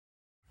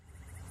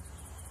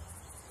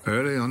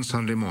Early on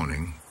Sunday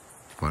morning,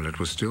 while it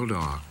was still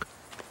dark,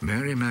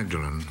 Mary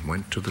Magdalene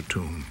went to the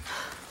tomb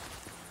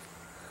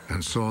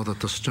and saw that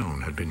the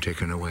stone had been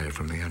taken away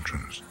from the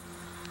entrance.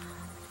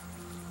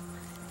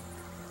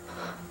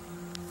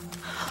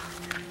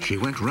 She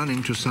went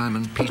running to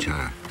Simon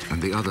Peter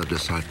and the other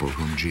disciple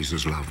whom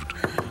Jesus loved.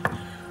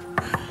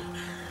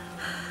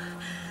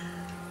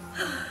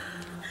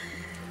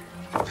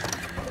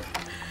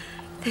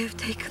 They have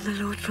taken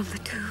the Lord from the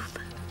tomb,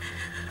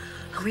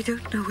 and we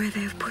don't know where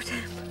they have put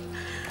him.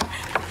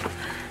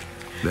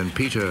 Then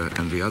Peter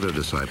and the other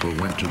disciple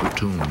went to the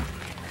tomb.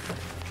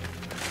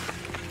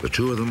 The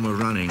two of them were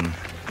running,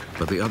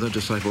 but the other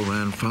disciple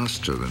ran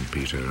faster than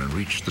Peter and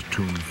reached the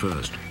tomb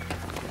first.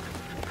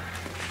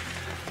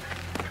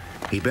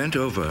 He bent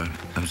over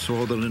and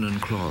saw the linen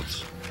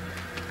cloths,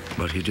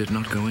 but he did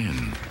not go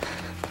in.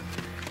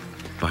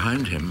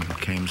 Behind him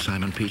came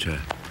Simon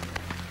Peter,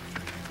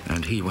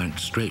 and he went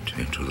straight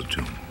into the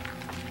tomb.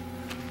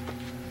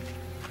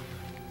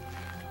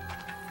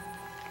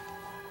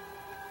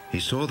 He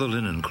saw the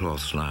linen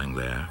cloths lying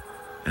there,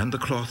 and the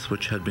cloth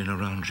which had been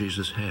around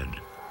Jesus' head.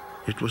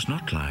 It was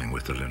not lying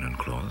with the linen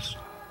cloths,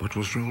 but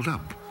was rolled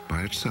up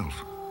by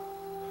itself.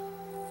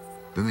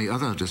 Then the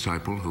other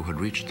disciple, who had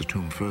reached the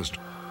tomb first,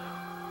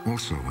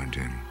 also went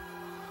in.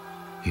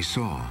 He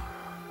saw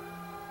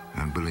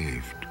and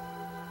believed.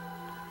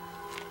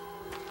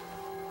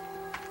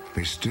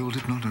 They still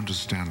did not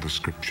understand the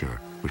scripture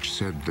which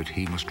said that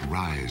he must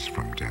rise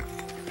from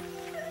death.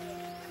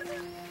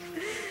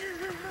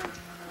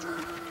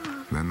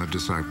 Then the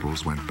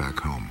disciples went back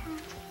home.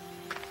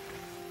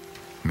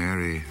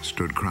 Mary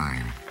stood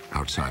crying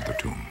outside the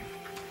tomb.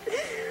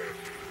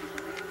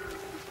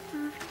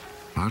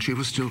 While she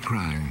was still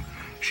crying,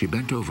 she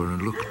bent over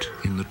and looked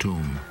in the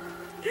tomb.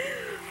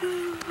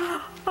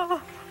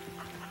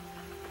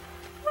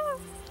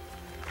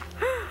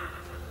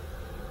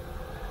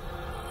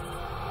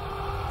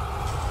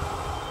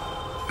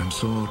 And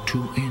saw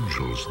two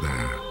angels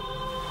there,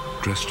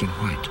 dressed in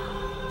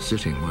white,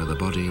 sitting where the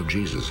body of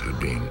Jesus had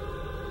been,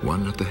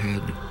 one at the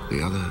head,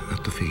 the other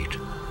at the feet.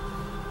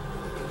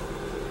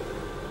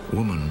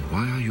 "Woman,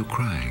 why are you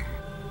crying?"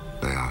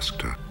 they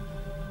asked her.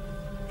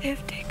 They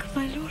have taken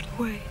my Lord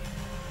away,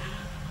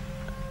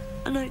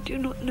 and I do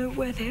not know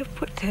where they have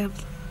put him.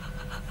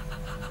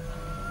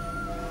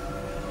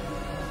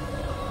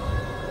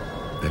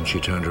 Then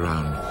she turned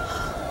around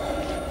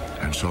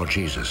and saw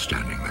Jesus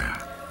standing there.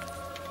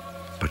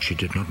 But she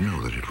did not know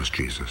that it was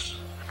Jesus.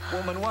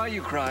 "Woman, why are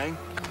you crying?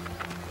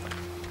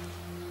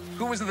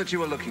 Who was it that you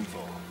were looking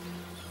for?"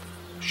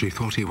 She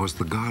thought he was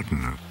the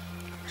gardener,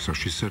 so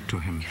she said to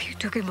him, If you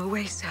took him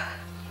away, sir,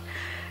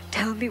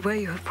 tell me where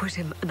you have put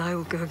him, and I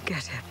will go and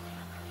get him.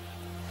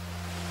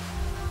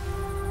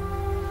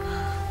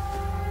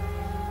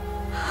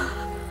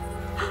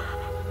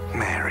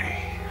 Mary.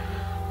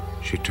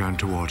 She turned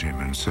toward him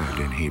and said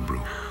in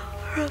Hebrew,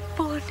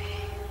 Rabboni.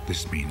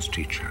 this means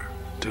teacher.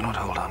 Do not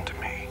hold on to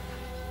me,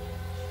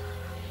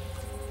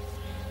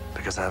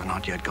 because I have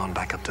not yet gone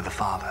back up to the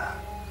Father.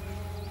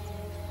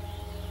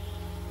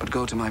 But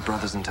go to my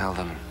brothers and tell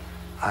them,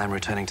 I am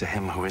returning to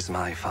him who is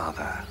my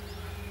Father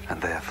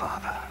and their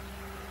Father,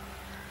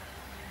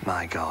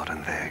 my God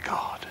and their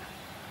God.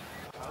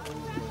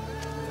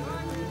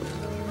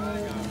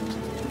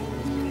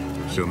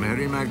 So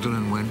Mary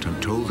Magdalene went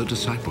and told the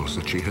disciples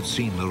that she had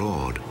seen the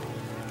Lord,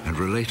 and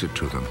related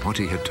to them what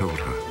he had told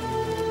her.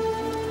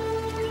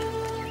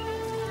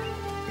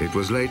 It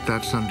was late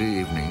that Sunday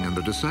evening, and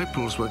the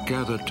disciples were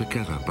gathered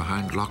together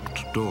behind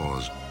locked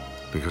doors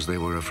because they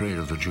were afraid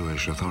of the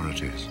Jewish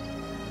authorities.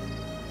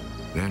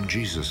 Then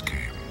Jesus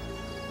came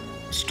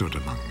and stood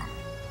among them.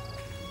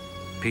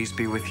 Peace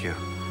be with you.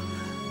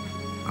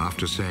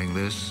 After saying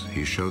this,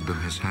 he showed them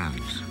his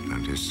hands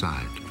and his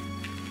side.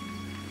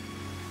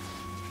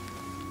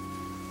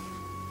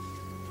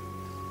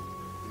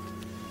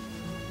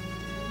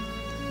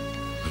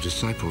 The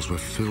disciples were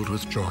filled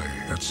with joy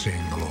at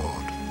seeing the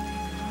Lord.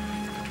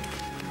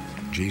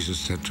 Jesus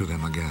said to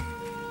them again,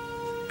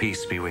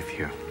 Peace be with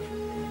you.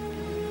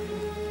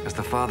 As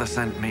the Father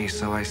sent me,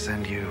 so I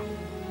send you.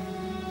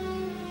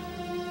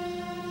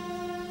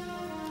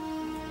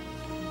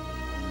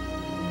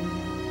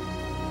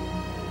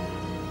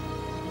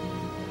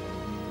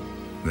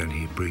 Then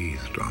he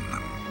breathed on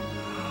them.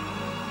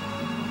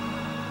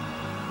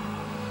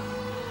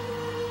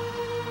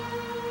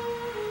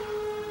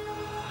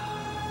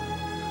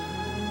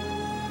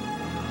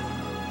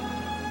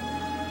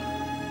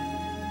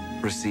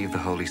 Receive the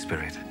Holy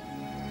Spirit.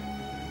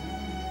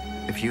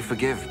 If you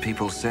forgive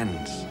people's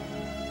sins,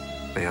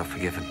 they are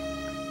forgiven.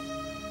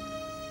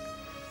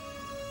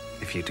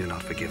 If you do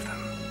not forgive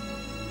them,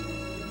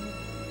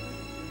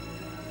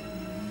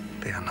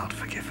 they are not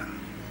forgiven.